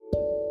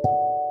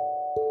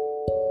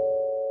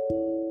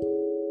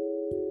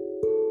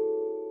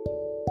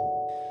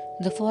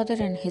The father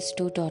and his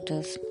two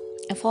daughters.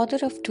 A father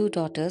of two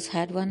daughters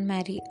had one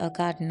marry a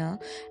gardener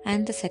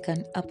and the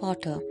second a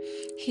potter.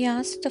 He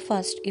asked the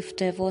first if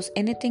there was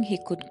anything he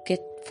could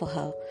get for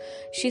her.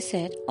 She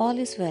said, "All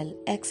is well,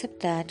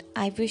 except that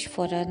I wish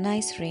for a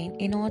nice rain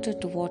in order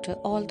to water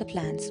all the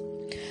plants."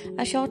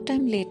 A short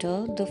time later,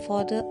 the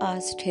father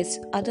asked his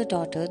other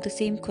daughter the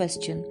same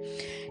question.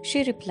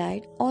 She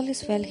replied, "All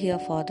is well here,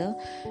 father,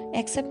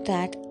 except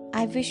that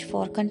I wish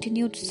for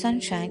continued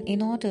sunshine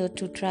in order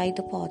to dry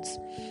the pots."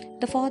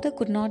 The father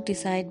could not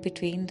decide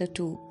between the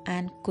two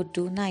and could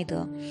do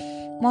neither.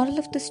 Moral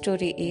of the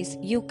story is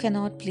you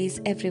cannot please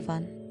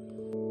everyone.